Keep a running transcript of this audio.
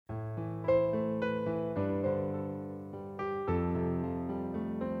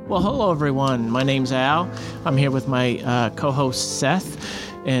Well, hello, everyone. My name's Al. I'm here with my co-host, Seth,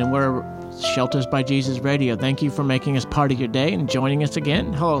 and we're Shelters by Jesus Radio. Thank you for making us part of your day and joining us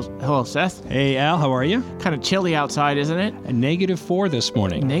again. Hello, Seth. Hey, Al, how are you? Kind of chilly outside, isn't it? A -4 this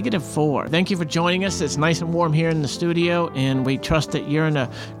morning. -4. Thank you for joining us. It's nice and warm here in the studio, and we trust that you're in a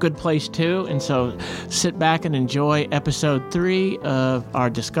good place too. And so sit back and enjoy episode 3 of our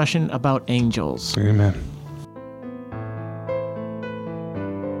discussion about angels. Amen.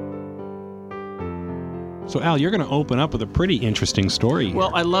 So, Al, you're going to open up with a pretty interesting story here.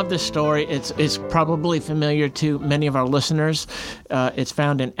 Well, I love this story. It's probably familiar to many of our listeners. It's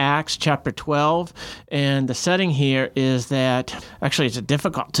found in Acts chapter 12, and the setting here is that, actually it's a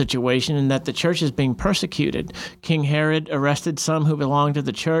difficult situation in that the church is being persecuted. King Herod arrested some who belonged to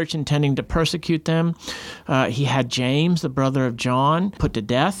the church, intending to persecute them. He had James, the brother of John, put to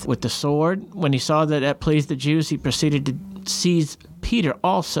death with the sword. When he saw that it pleased the Jews, he proceeded to seize Peter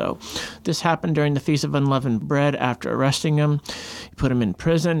also. This happened during the Feast of Unleavened Bread. After arresting him, he put him in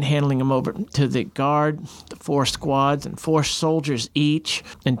prison, handing him over to the guard, the 4 squads and 4 soldiers each,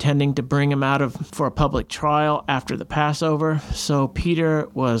 intending to bring him out for a public trial after the Passover. So Peter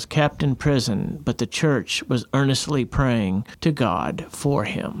was kept in prison, but the church was earnestly praying to God for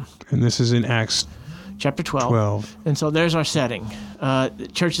him. And this is in Acts chapter 12. And so there's our setting. The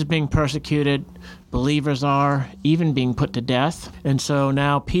church is being persecuted. Believers are even being put to death. And so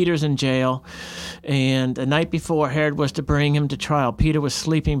now Peter's in jail. And the night before Herod was to bring him to trial, Peter was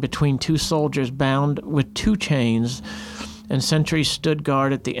sleeping between 2 soldiers bound with 2 chains, and sentries stood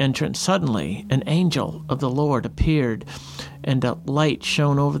guard at the entrance. Suddenly, an angel of the Lord appeared, and a light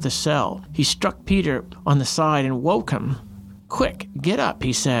shone over the cell. He struck Peter on the side and woke him. "Quick, get up,"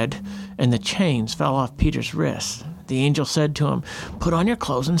 he said, and the chains fell off Peter's wrists. The angel said to him, "Put on your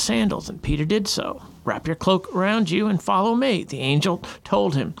clothes and sandals," and Peter did so. "Wrap your cloak around you and follow me," the angel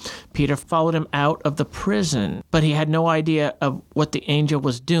told him. Peter followed him out of the prison, but he had no idea of what the angel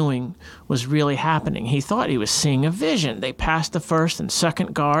was doing was really happening. He thought he was seeing a vision. They passed the 1st and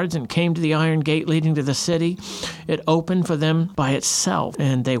 2nd guards and came to the iron gate leading to the city. It opened for them by itself,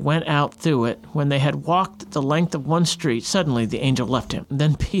 and they went out through it. When they had walked the length of one street, suddenly the angel left him.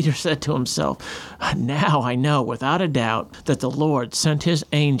 Then Peter said to himself, "Now I know without a doubt that the Lord sent his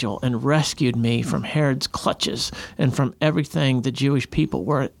angel and rescued me from Herod's clutches and from everything the Jewish people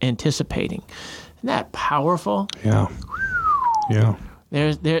were anticipating." Isn't that powerful? Yeah.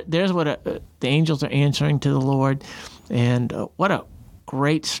 There's what the angels are answering to the Lord, and what a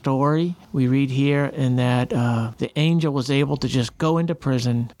great story we read here in that the angel was able to just go into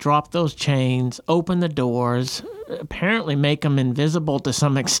prison, drop those chains, open the doors, apparently make them invisible to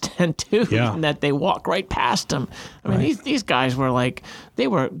some extent too, and that they walk right past them. I mean, these guys were like, they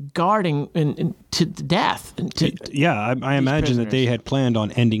were guarding to death. I imagine that they had planned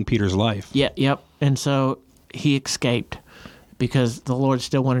on ending Peter's life. Yep. And so he escaped, because the Lord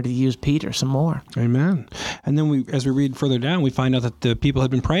still wanted to use Peter some more. Amen. And then as we read further down, we find out that the people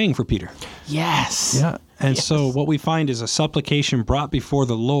had been praying for Peter. Yes. Yeah. And so what we find is a supplication brought before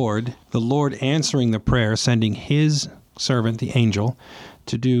the Lord answering the prayer, sending his servant, the angel,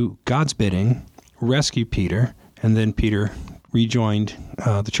 to do God's bidding, rescue Peter, and then Peter rejoined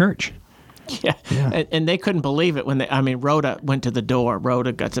the church. Yeah. And they couldn't believe it when Rhoda went to the door.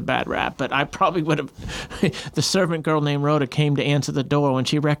 Rhoda gets a bad rap, but I probably would have. The servant girl named Rhoda came to answer the door. When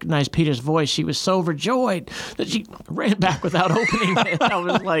she recognized Peter's voice, she was so overjoyed that she ran back without opening it. I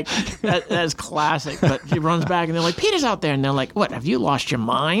was like, that's classic. But she runs back, and they're like, "Peter's out there." And they're like, "What, have you lost your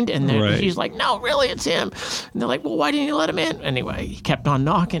mind?" And she's like, "No, really, it's him." And they're like, "Well, why didn't you let him in?" Anyway, he kept on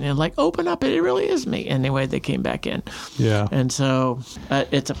knocking, and like, "Open up, it really is me." Anyway, they came back in. Yeah. And so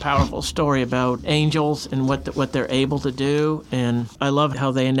it's a powerful story about angels and what they're able to do. And I love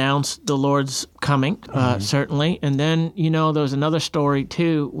how they announce the Lord's coming, certainly. And then, there was another story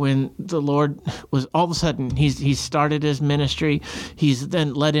too, when the Lord was all of a sudden, he started his ministry. He's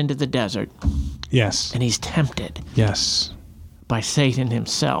then led into the desert. Yes. And he's tempted. Yes. By Satan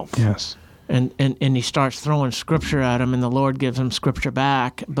himself. Yes. And he starts throwing scripture at him, and the Lord gives him scripture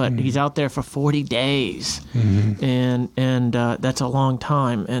back. But he's out there for 40 days, and that's a long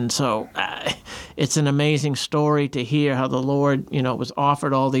time. And so it's an amazing story to hear how the Lord, was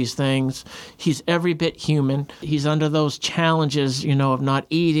offered all these things. He's every bit human. He's under those challenges, of not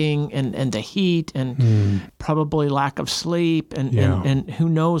eating and the heat and probably lack of sleep and who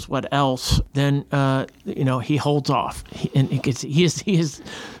knows what else. Then he holds off, and he is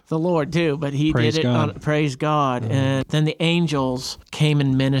the Lord too. But he Praise did it God. Praise God. And then the angels came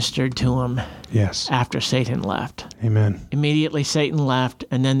and ministered to him. Yes. After Satan left. Amen. Immediately Satan left,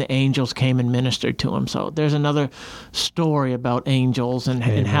 and then the angels came and ministered to him. So there's another story about angels and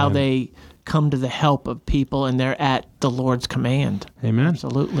how they come to the help of people, and they're at the Lord's command. Amen.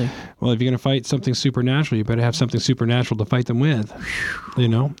 Absolutely. Well, if you're going to fight something supernatural, you better have something supernatural to fight them with. You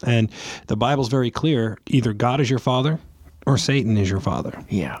know, and the Bible's very clear. Either God is your father or Satan is your father.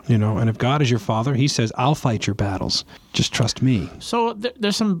 Yeah. You know, and if God is your father, he says, I'll fight your battles. Just trust me. So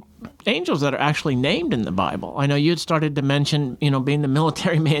there's some angels that are actually named in the Bible. I know you had started to mention, being the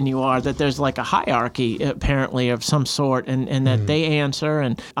military man you are, that there's like a hierarchy apparently of some sort, and that they answer,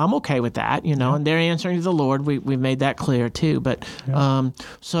 and I'm okay with that, and they're answering to the Lord. We've made that clear too. But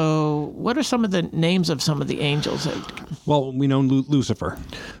so what are some of the names of some of the angels? Well, we know Lucifer.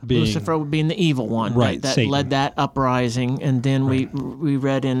 Lucifer being the evil one, right? That Satan. led that uprising, and then we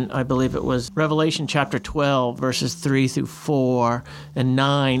read in, I believe it was Revelation chapter 12, verses 3 through 4 and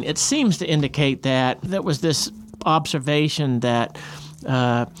 9. It seems to indicate that there was this observation that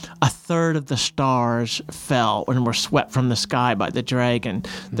a third of the stars fell and were swept from the sky by the dragon.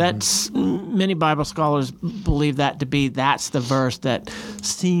 That's many Bible scholars believe that to be that's the verse that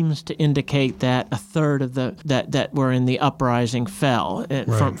seems to indicate that a third of the that were in the uprising fell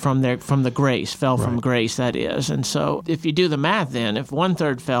from the grace, from grace, that is. And so if you do the math, then if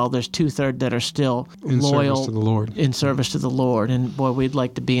 1/3 fell, there's 2/3 that are still loyal service to the Lord. In service to the Lord. And boy, we'd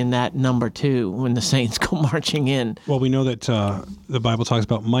like to be in that number too when the saints go marching in. Well, we know that the Bible talks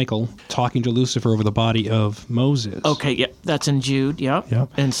about Michael talking to Lucifer over the body of Moses. Okay, yep, that's in Jude, yep.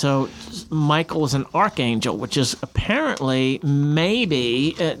 And so Michael is an archangel, which is apparently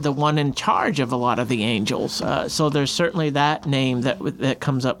maybe the one in charge of a lot of the angels. So there's certainly that name that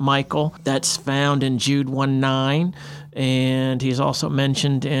comes up, Michael. That's found in Jude 1:9. And he's also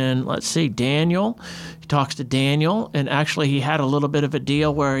mentioned in, Daniel. He talks to Daniel, and actually he had a little bit of a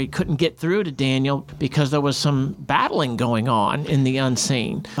deal where he couldn't get through to Daniel because there was some battling going on in the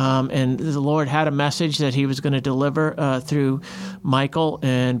unseen. And the Lord had a message that he was going to deliver through Michael,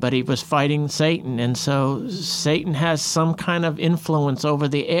 but he was fighting Satan. And so Satan has some kind of influence over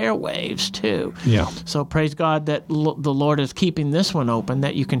the airwaves too. Yeah. So praise God that the Lord is keeping this one open,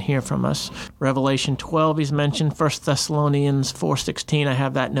 that you can hear from us. Revelation 12 he's mentioned, 1 Thessalonians 4:16, I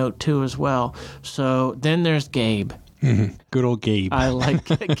have that note too as well. So then there's Gabe. Mm-hmm. Good old Gabe. I like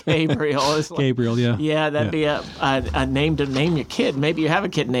Gabriel. Gabriel, yeah. Yeah, that'd be a name to name your kid. Maybe you have a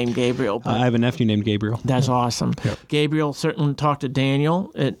kid named Gabriel. I have a nephew named Gabriel. That's awesome. Yep. Gabriel certainly talked to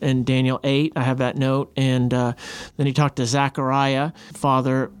Daniel in Daniel 8. I have that note. And then he talked to Zechariah,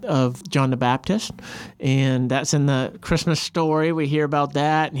 father of John the Baptist. And that's in the Christmas story. We hear about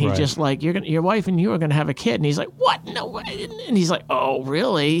that. And he's just like, your wife and you are going to have a kid. And he's like, what? No. And he's like, oh,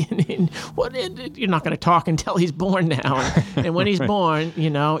 really? What? You're not going to talk until he's born now. And when he's born,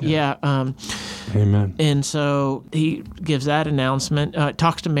 Amen. And so he gives that announcement,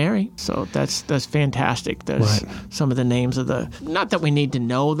 talks to Mary. So that's fantastic. There's some of the names of not that we need to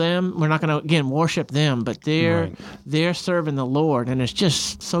know them. We're not going to, again, worship them, but they're serving the Lord. And it's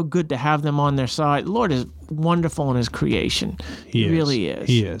just so good to have them on their side. The Lord is wonderful in his creation. He really is.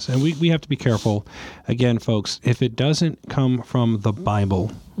 He is. And we have to be careful. Again, folks, if it doesn't come from the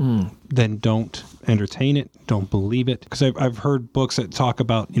Bible, then don't entertain it. Don't believe it. Because I've heard books that talk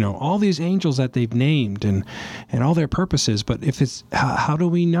about, all these angels that they've named and all their purposes. But if it's, how do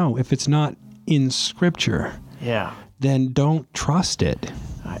we know? If it's not in Scripture, then don't trust it.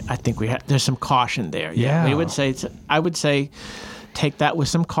 I think there's some caution there. Yeah. I would say take that with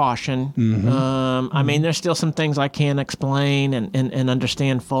some caution. I mean, there's still some things I can't explain and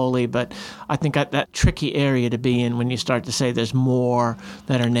understand fully, but I think that tricky area to be in when you start to say there's more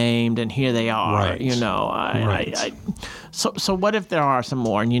that are named and here they are. So what if there are some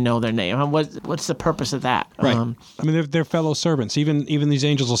more and you know their name? What's the purpose of that? Right. I mean, they're fellow servants. Even these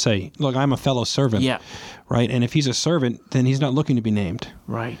angels will say, look, I'm a fellow servant. Yeah. Right. And if he's a servant, then he's not looking to be named.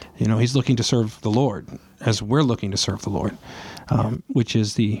 Right. He's looking to serve the Lord as we're looking to serve the Lord, which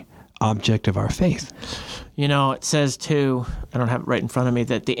is the object of our faith. It says too, I don't have it right in front of me,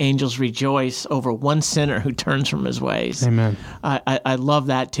 that the angels rejoice over one sinner who turns from his ways. Amen. I love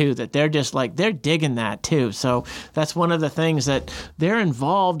that too, that they're just like, they're digging that too. So that's one of the things that they're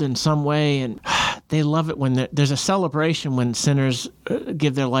involved in some way, and they love it when there's a celebration when sinners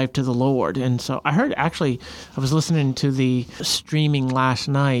give their life to the Lord. And so I heard, actually, I was listening to the streaming last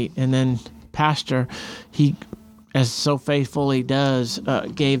night, and then Pastor, he, as so faithfully does,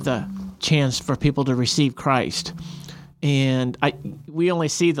 gave the chance for people to receive Christ. And we only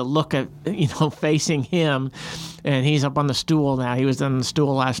see the look of, facing him, and he's up on the stool now. He was on the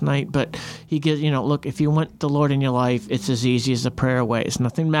stool last night, but he gives, look, if you want the Lord in your life, it's as easy as a prayer away. It's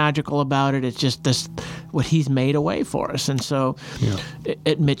nothing magical about it. It's just this, what he's made a way for us. And so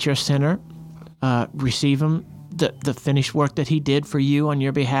admit you're a sinner, receive him, the finished work that he did for you on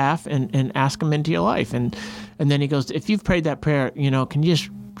your behalf, and ask him into your life. And then he goes, if you've prayed that prayer, can you just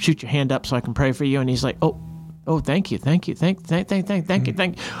shoot your hand up so I can pray for you? And he's like, oh, thank you. Thank you.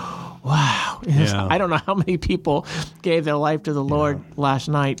 Wow. Yeah. I don't know how many people gave their life to the Lord last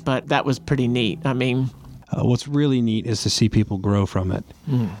night, but that was pretty neat. I mean, what's really neat is to see people grow from it,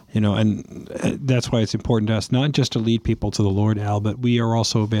 and that's why it's important to us, not just to lead people to the Lord, Al, but we are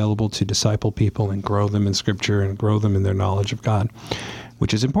also available to disciple people and grow them in Scripture and grow them in their knowledge of God,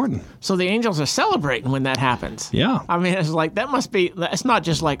 which is important. So the angels are celebrating when that happens. Yeah. I mean, it's like, it's not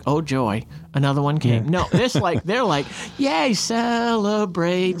just like, oh, joy, another one came. No, it's like, they're like, yay,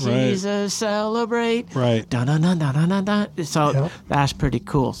 celebrate, Jesus, celebrate. Right. Dun-dun-dun-dun-dun-dun. So that's pretty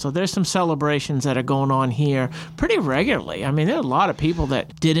cool. So there's some celebrations that are going on here pretty regularly. I mean, there are a lot of people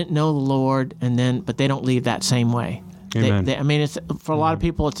that didn't know the Lord, but they don't leave that same way. Amen. It's for a lot of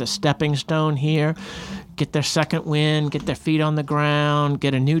people, it's a stepping stone here. Get their second wind, get their feet on the ground,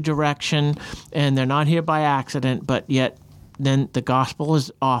 get a new direction, and they're not here by accident, but yet then the gospel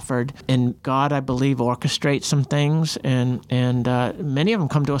is offered, and God, I believe, orchestrates some things, and many of them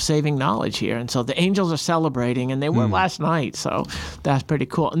come to a saving knowledge here. And so the angels are celebrating, and they were last night, so that's pretty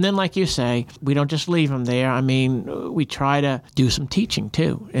cool. And then, like you say, we don't just leave them there. I mean, we try to do some teaching,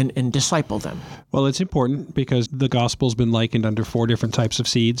 too, and disciple them. Well, it's important because the gospel's been likened under 4 different types of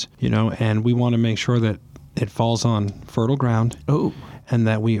seeds, and we want to make sure that it falls on fertile ground. Oh. And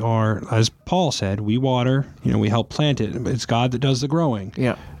that we are, as Paul said, we water, we help plant it. It's God that does the growing.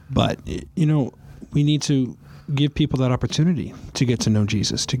 Yeah. But, we need to give people that opportunity to get to know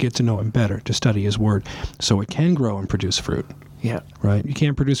Jesus, to get to know him better, to study his word, so it can grow and produce fruit. Yeah. Right? You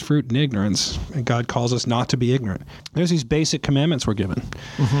can't produce fruit in ignorance, and God calls us not to be ignorant. There's these basic commandments we're given.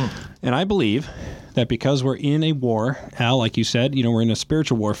 Mm-hmm. And I believe that because we're in a war, Al, like you said, we're in a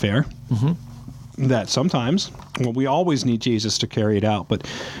spiritual warfare, that sometimes, we always need Jesus to carry it out, but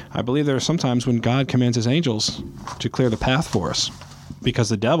I believe there are some times when God commands his angels to clear the path for us, because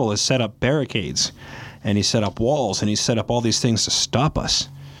the devil has set up barricades, and he's set up walls, and he's set up all these things to stop us.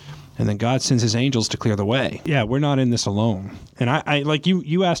 And then God sends his angels to clear the way. Yeah, we're not in this alone. And I like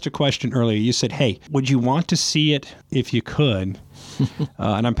you asked a question earlier. You said, hey, would you want to see it if you could?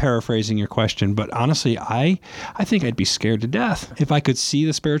 And I'm paraphrasing your question, but honestly, I think I'd be scared to death if I could see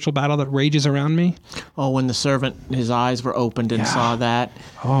the spiritual battle that rages around me. Oh, when the servant, his eyes were opened and saw that.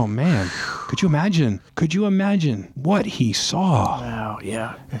 Oh, man. Could you imagine what he saw? Wow,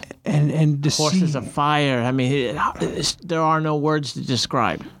 yeah. And the horses of fire. I mean, there are no words to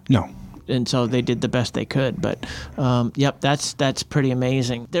describe. No. And so they did the best they could. But, that's pretty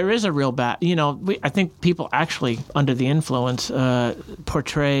amazing. There is a real I think people actually, under the influence,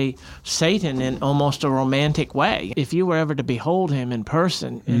 portray Satan in almost a romantic way. If you were ever to behold him in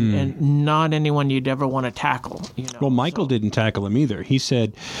person, and not anyone you'd ever want to tackle. Well, Michael didn't tackle him either. He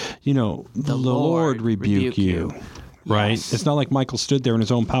said, the Lord rebuke you. Right? Yes. It's not like Michael stood there in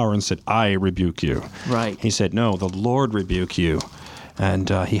his own power and said, I rebuke you. Right. He said, no, the Lord rebuke you. And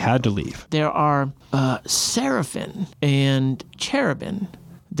he had to leave. There are seraphim and cherubim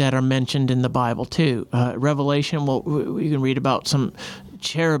that are mentioned in the Bible, too. Revelation, we can read about some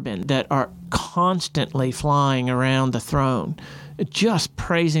cherubim that are constantly flying around the throne, just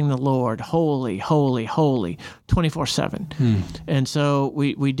praising the Lord, holy, holy, holy, 24/7. And so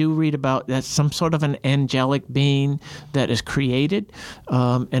we do read about that's some sort of an angelic being that is created,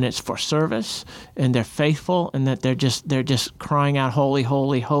 and it's for service, and they're faithful, and that they're just crying out, holy,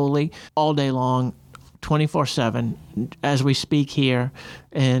 holy, holy, all day long, 24/7, as we speak here.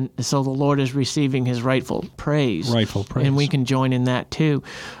 And so the Lord is receiving his rightful praise. And we can join in that too.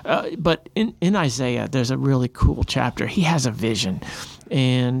 But in Isaiah, there's a really cool chapter. He has a vision.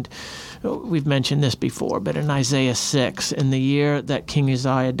 And we've mentioned this before, but in Isaiah 6, in the year that King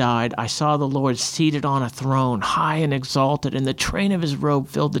Uzziah died, I saw the Lord seated on a throne, high and exalted, and the train of his robe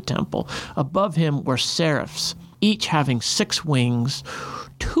filled the temple. Above him were seraphs, each having 6 wings.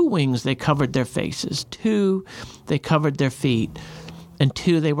 2 wings they covered their faces, 2 they covered their feet, and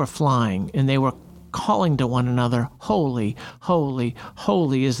 2 they were flying, and they were calling to one another, holy, holy,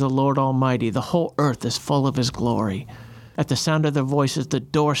 holy is the Lord Almighty. The whole earth is full of his glory. At the sound of their voices, the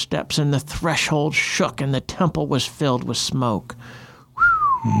doorsteps and the threshold shook, and the temple was filled with smoke.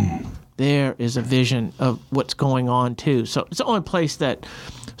 There is a vision of what's going on, too. So it's the only place that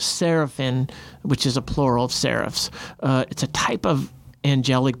seraphim, which is a plural of seraphs. It's a type of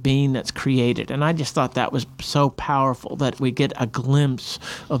angelic being that's created. And I just thought that was so powerful that we get a glimpse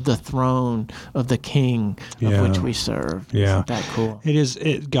of the throne of the King of which we serve. Yeah. Isn't that cool? It is.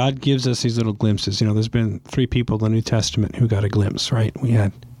 God gives us these little glimpses. There's been 3 people in the New Testament who got a glimpse, right? We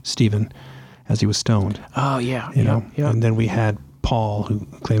had Stephen as he was stoned. Oh, yeah. And then we had Paul, who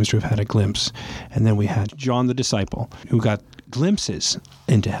claims to have had a glimpse. And then we had John the disciple, who got glimpses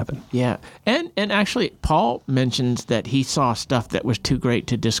into heaven. Yeah. And actually, Paul mentions that he saw stuff that was too great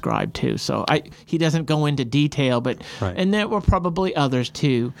to describe too. So he doesn't go into detail, but and there were probably others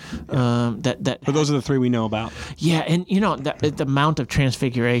too. But those are the 3 we know about. Yeah, and the Mount of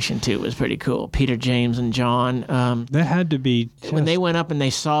Transfiguration too was pretty cool. Peter, James, and John. That had to be when they went up and they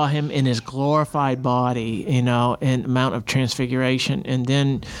saw him in his glorified body, in the Mount of Transfiguration, and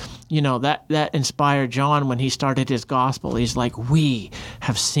then that inspired John when he started his gospel. He's like, we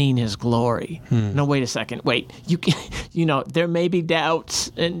have seen his glory. No, wait a second. Wait, you can, there may be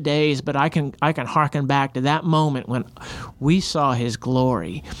doubts and days, but I can hearken back to that moment when we saw his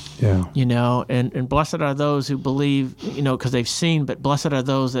glory. Yeah. And blessed are those who believe, because they've seen, but blessed are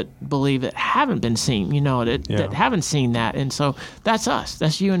those that believe that haven't been seen, that haven't seen that. And so that's us.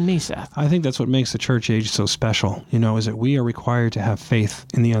 That's you and me, Seth. I think that's what makes the church age so special, is that we are required to have faith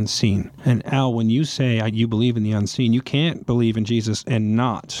in the unseen. And Al, when you say you believe in the unseen, you can't believe in Jesus and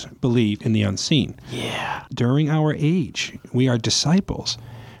not believe in the unseen. Yeah. During our age, we are disciples,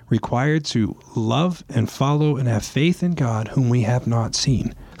 required to love and follow and have faith in God whom we have not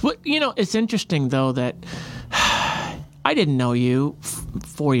seen. Well, it's interesting, though, that I didn't know you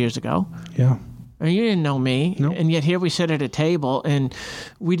 4 years ago. Yeah. And you didn't know me, Nope. And yet here we sit at a table, and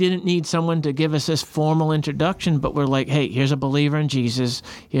we didn't need someone to give us this formal introduction, but we're like, hey, here's a believer in Jesus,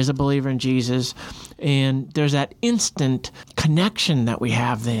 and there's that instant connection that we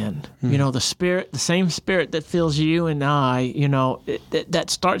have then. The same Spirit that fills you and I,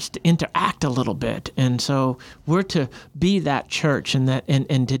 that starts to interact a little bit, and so we're to be that church and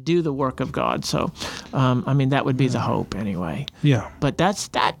and to do the work of God. So, that would be the hope anyway. Yeah. But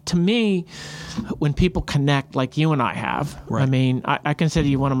that to me. When people connect like you and I have, right. I consider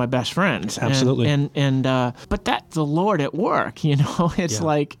you one of my best friends. Absolutely. But that's the Lord at work, It's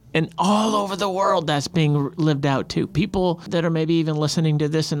like, and all over the world that's being lived out too. People that are maybe even listening to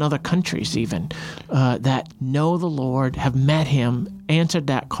this in other countries even, that know the Lord, have met Him, answered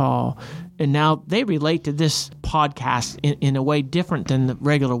that call, and now they relate to this podcast in a way different than the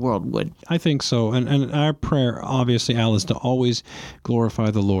regular world would. I think so. And our prayer, obviously, Al, is to always glorify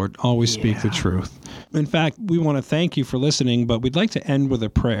the Lord, always speak the truth. In fact, we want to thank you for listening, but we'd like to end with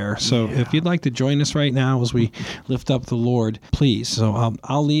a prayer. So if you'd like to join us right now as we lift up the Lord, please. So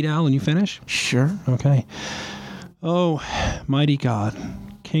I'll lead, Al, and you finish? Sure. Okay. Oh, mighty God,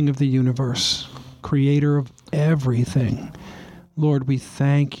 King of the universe, creator of everything, Lord, we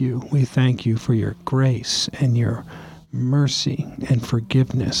thank you. We thank you for your grace and your mercy and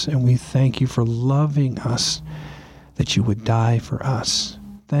forgiveness. And we thank you for loving us, that you would die for us.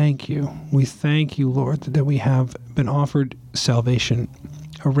 Thank you. We thank you, Lord, that we have been offered salvation,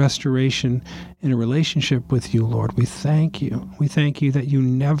 a restoration in a relationship with you, Lord. We thank you. We thank you that you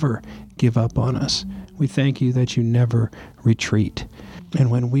never give up on us. We thank you that you never retreat. And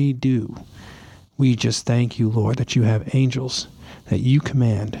when we do, we just thank you, Lord, that you have angels that you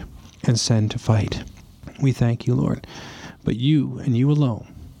command and send to fight. We thank you, Lord. But you and you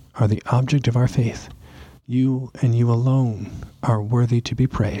alone are the object of our faith. You and you alone are worthy to be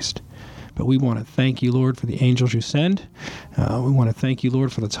praised. But we want to thank you, Lord, for the angels you send. We want to thank you,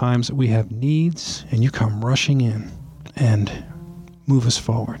 Lord, for the times that we have needs and you come rushing in and move us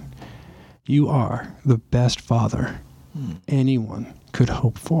forward. You are the best Father anyone could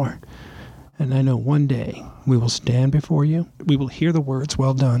hope for. And I know one day we will stand before you. We will hear the words,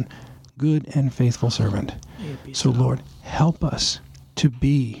 well done, good and faithful servant. So, Lord, help us to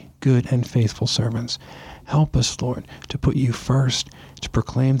be good and faithful servants. Help us, Lord, to put you first, to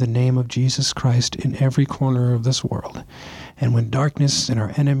proclaim the name of Jesus Christ in every corner of this world. And when darkness and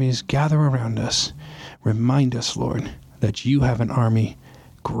our enemies gather around us, remind us, Lord, that you have an army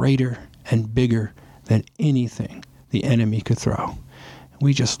greater and bigger than anything the enemy could throw.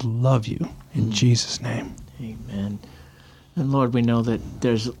 We just love you in Jesus' name. Amen. And Lord, we know that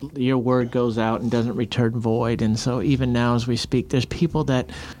your word goes out and doesn't return void. And so even now as we speak, there's people that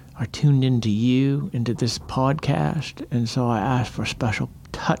are tuned into you, into this podcast. And so I ask for a special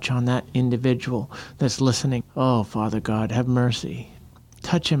touch on that individual that's listening. Oh, Father God, have mercy.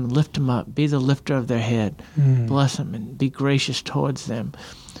 Touch him, lift him up, be the lifter of their head. Bless them and be gracious towards them.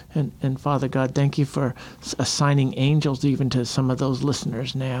 And Father God, thank you for assigning angels even to some of those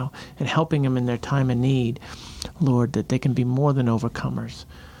listeners now and helping them in their time of need, Lord, that they can be more than overcomers.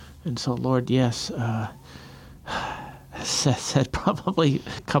 And so, Lord, yes, Seth said probably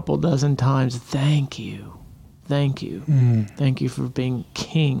a couple dozen times, thank you. Thank you. Thank you for being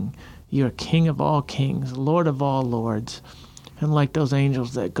King. You're King of all kings, Lord of all lords. And like those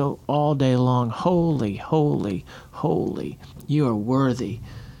angels that go all day long, holy, holy, holy, you are worthy.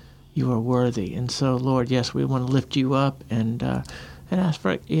 You are worthy. And so, Lord, yes, we want to lift you up and ask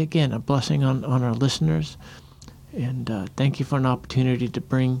for, again, a blessing on our listeners. And thank you for an opportunity to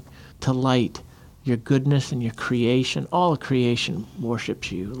bring to light your goodness and your creation. All of creation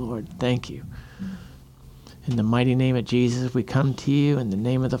worships you, Lord. Thank you. In the mighty name of Jesus, we come to you in the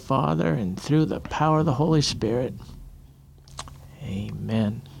name of the Father and through the power of the Holy Spirit.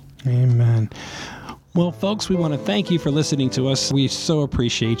 Amen. Amen. Well, folks, we want to thank you for listening to us. We so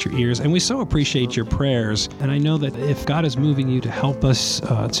appreciate your ears, and we so appreciate your prayers. And I know that if God is moving you to help us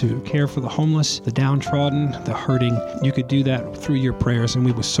to care for the homeless, the downtrodden, the hurting, you could do that through your prayers, and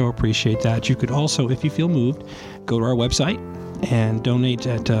we would so appreciate that. You could also, if you feel moved, go to our website and donate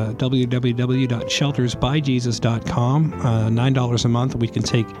at www.sheltersbyjesus.com. $9 a month. We can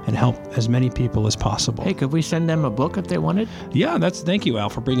take and help as many people as possible. Hey, could we send them a book if they wanted? Yeah, thank you, Al,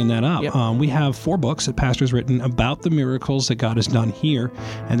 for bringing that up. Yep. We have 4 books that Pastor's written about the miracles that God has done here,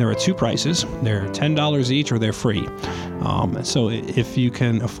 and there are 2 prices. They're $10 each, or they're free. So if you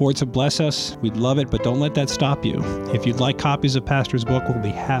can afford to bless us, we'd love it, but don't let that stop you. If you'd like copies of Pastor's book, we'll be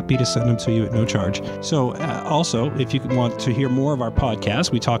happy to send them to you at no charge. So also, if you want to hear more of our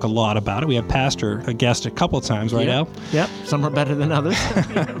podcast, we talk a lot about it. We have Pastor a guest a couple of times, right, Al? Yep. Some are better than others,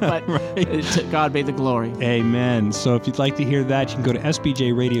 but right. To God be the glory. Amen. So if you'd like to hear that, you can go to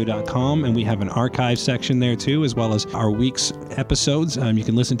sbjradio.com, and we have an archive section there too, as well as our week's episodes. You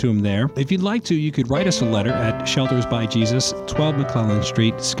can listen to them there. If you'd like to, you could write us a letter at Shelters by Jesus, 12 McClellan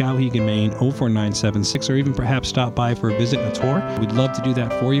Street, Skowhegan, Maine, 04976, or even perhaps stop by for a visit and a tour. We'd love to do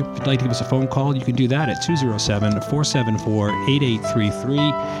that for you. If you'd like to give us a phone call, you can do that at 207-474-8833.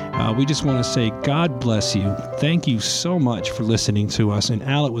 We just want to say God bless you. Thank you so much for listening to us. And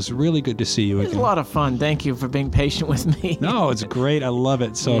Al, it was really good to see you again. It was a lot of fun. Thank you for being patient with me. No, it's great. I love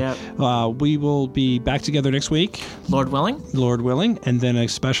it. So we will be back together next week. Lord willing. Lord willing. And then a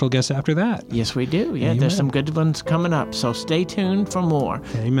special guest after that. Yes, we do. Yeah, Amen. There's some good ones coming up. So stay tuned for more.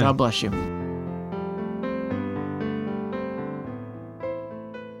 Amen. God bless you.